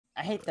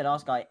I hate that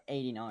last guy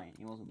 89.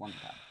 He was one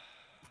tap.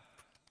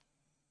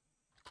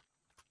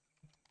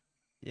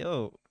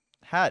 Yo,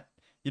 Hat,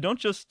 you don't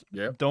just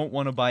don't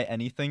want to buy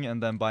anything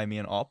and then buy me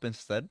an op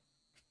instead?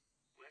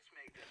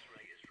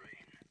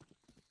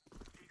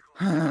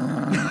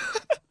 It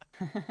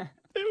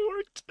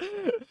worked.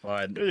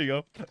 Fine. There you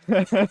go.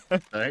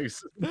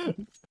 Thanks.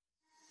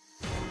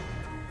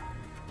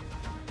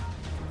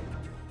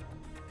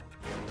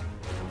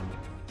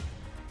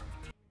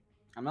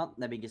 I'm not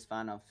the biggest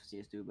fan of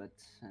CS2, but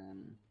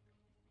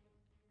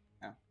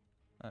yeah.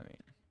 I mean,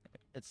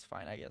 it's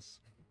fine, I guess.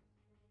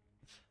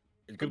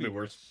 It could be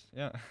worse.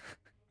 Yeah.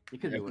 It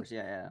could be worse,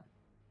 yeah.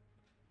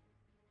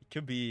 It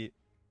could be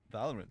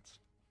Valorant.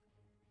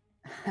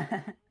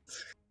 Yeah.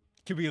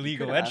 It could be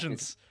League of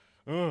Legends.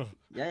 Ugh.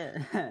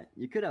 Yeah,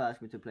 you could have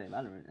asked me to play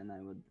Valorant, and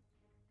I would.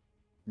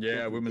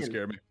 Yeah, women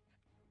scare me.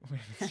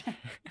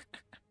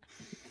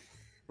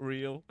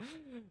 Real.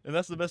 And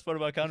that's the best part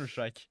about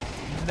Counter-Strike.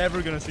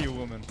 Never gonna see a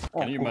woman.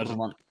 Can you imagine?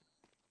 Woo!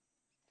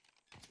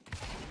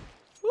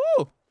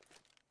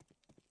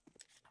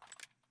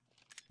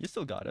 You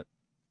still got it.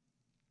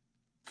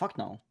 Fuck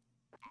no.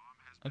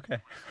 Okay.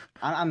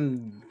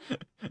 I'm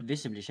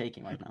visibly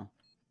shaking right now.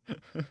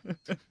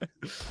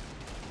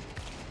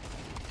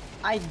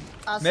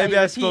 Maybe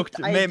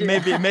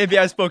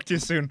I spoke too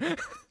soon.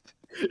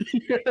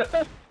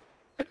 Yeah.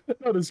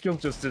 No, the skill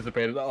just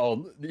dissipated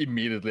all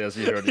immediately as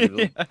you heard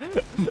it. Yeah.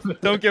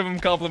 Don't give him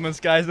compliments,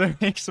 guys. That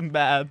makes him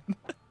bad.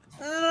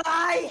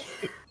 Lie!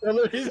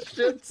 Tell his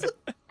shit.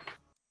 I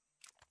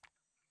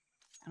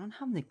don't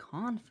have the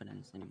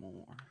confidence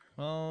anymore.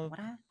 Well, What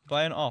happened?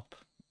 buy an op.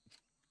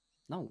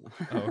 No.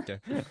 Oh, okay.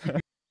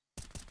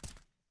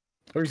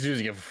 Who's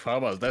using it for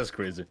farmers? That's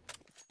crazy.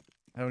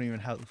 I don't even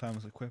have the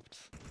farmers equipped.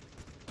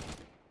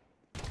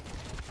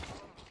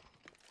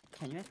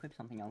 Can you equip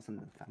something else in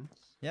the fence?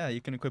 Yeah,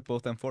 you can equip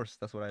both M4s.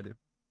 That's what I do.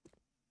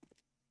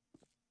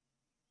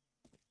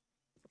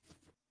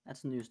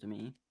 That's news to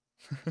me.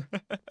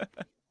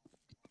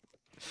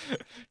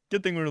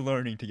 Good thing we're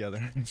learning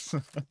together.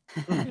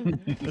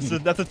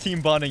 That's a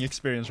team bonding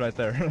experience right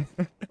there.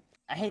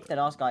 I hate that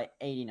last guy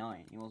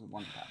 89. He was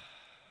one tap.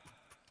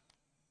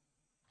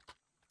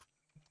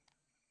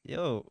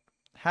 Yo,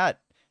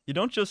 Hat, you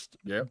don't just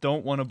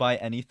don't want to buy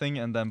anything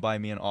and then buy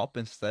me an op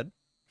instead?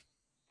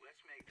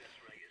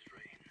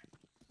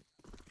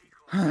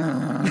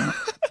 It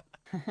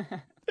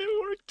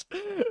worked.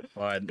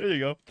 Fine. There you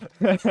go.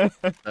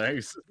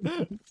 Thanks.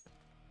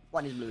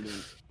 What is blue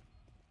doing?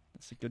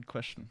 That's a good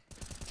question.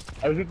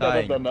 I should not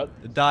have done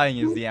that. Dying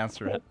is the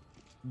answer.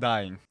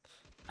 Dying.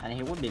 And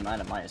he would be mad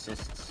at my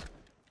assists,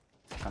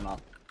 if I'm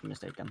not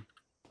mistaken.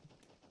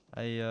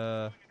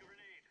 I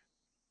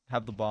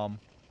have the bomb.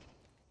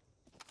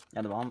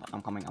 Yeah, the bomb.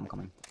 I'm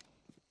coming.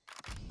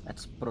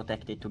 Let's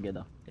protect it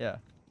together. Yeah.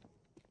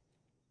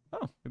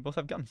 Oh, we both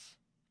have guns.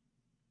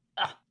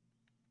 Ah!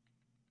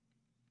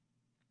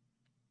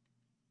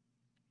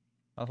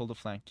 I'll hold the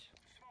flank.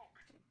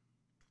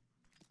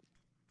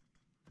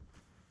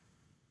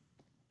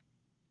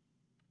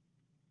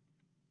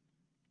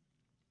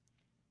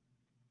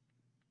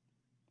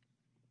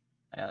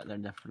 Yeah, they're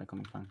definitely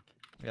coming flank.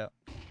 Yeah.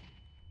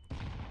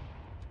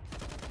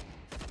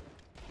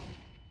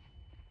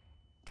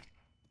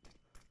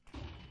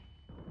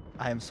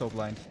 I am so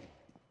blind.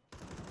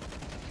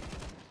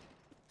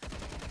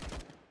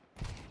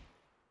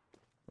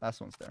 Last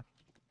one's there.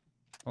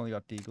 Only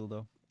got Deagle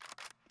though.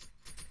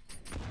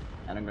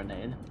 And a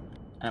grenade.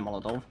 And a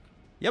Molotov.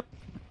 Yep.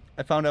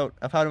 I found out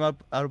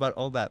out about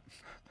all that.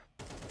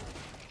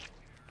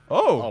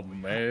 Oh! Oh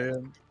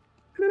man.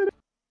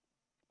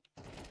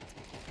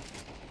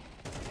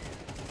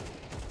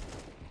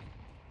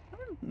 I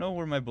don't know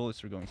where my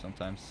bullets are going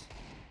sometimes.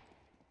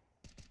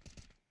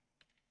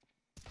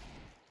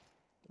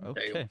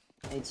 Okay.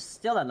 It's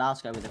still that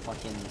last guy with the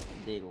fucking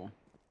deagle.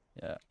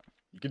 Yeah.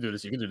 You can do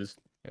this. You can do this.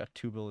 I got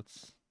 2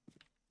 bullets.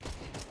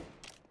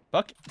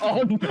 Fuck.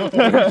 Oh no!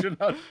 You should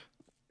not.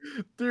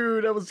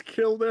 Dude, that was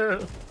kill there.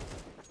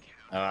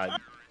 Alright.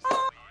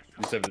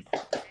 You saved it.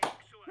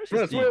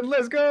 Let's win.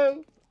 Let's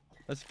go.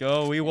 Let's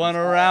go. We won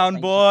a round,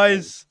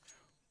 boys.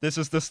 This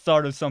is the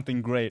start of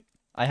something great.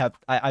 I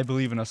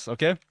believe in us.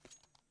 Okay.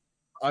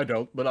 I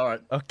don't, but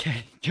alright.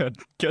 Okay. Good.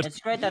 Good. It's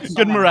great that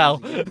Good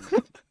morale.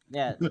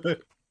 Yeah.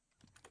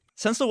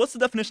 Zenzo, what's the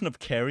definition of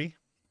carry?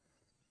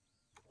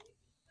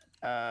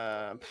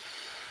 I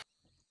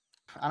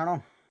don't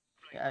know.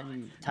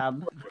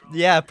 Tab.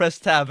 Yeah, press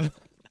tab.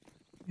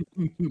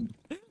 I'm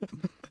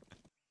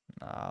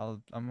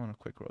on a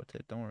quick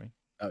rotate. Don't worry.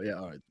 Oh yeah,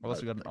 alright. I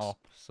also got an Thanks.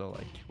 op, so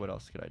like, what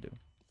else could I do?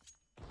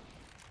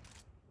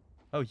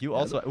 Oh, you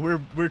also.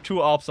 We're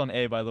 2 ops on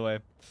A, by the way.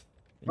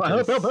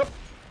 Help.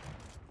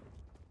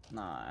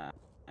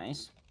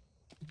 Nice.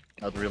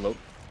 I have to reload.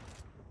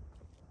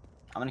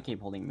 I'm gonna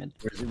keep holding mid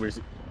Where is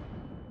he?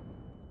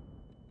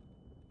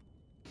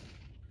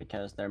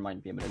 because there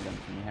might be a better gun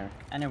from me here.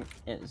 And it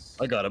is.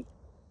 I got him.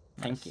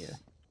 Thank you.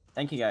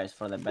 Thank you guys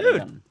for the better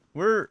gun.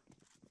 We're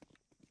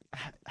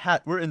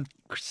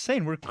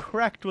insane. We're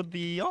cracked with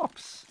the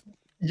ops.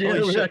 Yeah,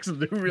 Holy we shit.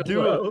 actually do really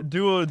well.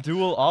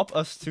 Dual op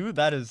us two.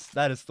 That is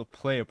the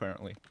play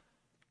apparently.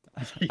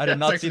 I Yeah, did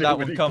not it's see actually that a one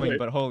winning coming, play.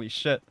 but holy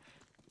shit.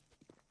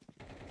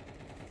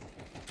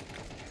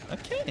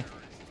 Okay,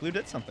 Blue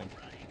did something.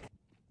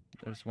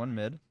 There's one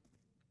mid.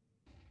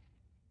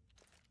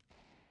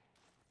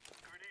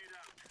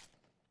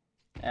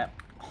 Yeah.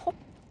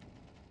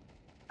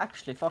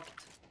 Actually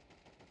fucked.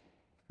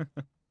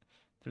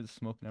 There's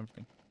smoke and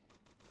everything.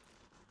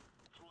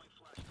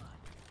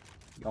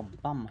 Your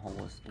bum hole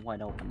was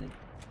wide open, dude.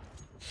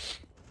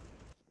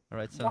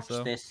 Alright, Watch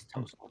Zenzo. this,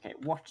 Toast. Okay,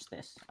 watch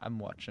this. I'm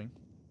watching.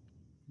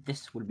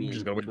 This will be. I'm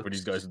just gonna wait for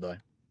these guys to die.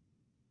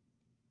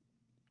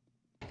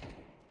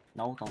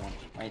 No, don't watch.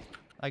 Wait.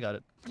 I got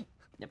it.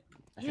 Yep.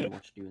 I should have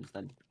watched you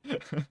instead.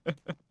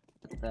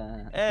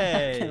 But,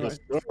 Hey! Let's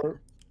go.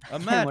 A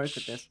can't work with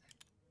match! this.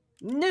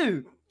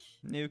 Nuke!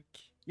 Nuke.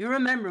 You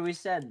remember we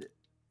said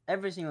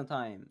every single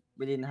time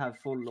we didn't have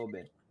full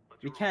lobby.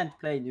 We can't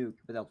play Nuke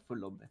without full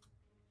lobby.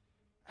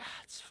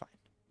 It's fine.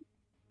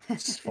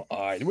 It's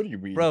fine. What do you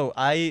mean? Bro,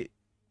 I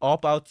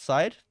op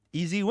outside,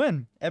 easy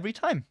win every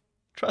time.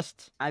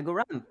 Trust. I go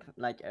ramp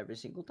like every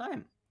single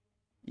time.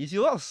 Easy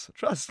loss.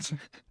 Trust.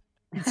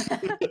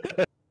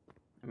 I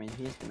mean,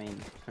 he's the main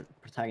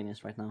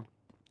protagonist right now.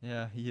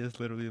 Yeah, he is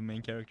literally the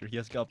main character. He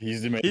has got.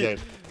 He's the main He, guy.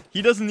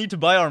 he doesn't need to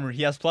buy armor.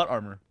 He has plot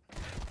armor.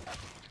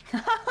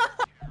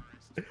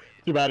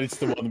 Too bad it's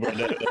the one where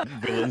the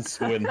villains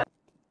win.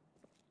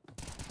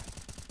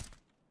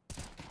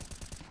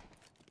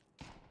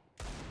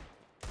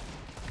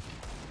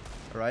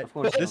 All right. Of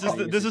course, This is I'll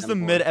the use this it is the then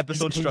for-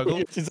 mid-episode struggle.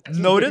 He's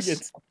actually Notice, doing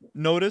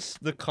notice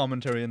the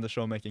commentary in the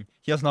show making.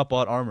 He has not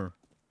bought armor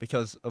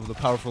because of the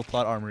powerful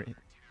plot armor. He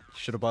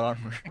should have bought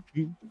armor.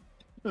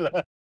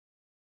 it.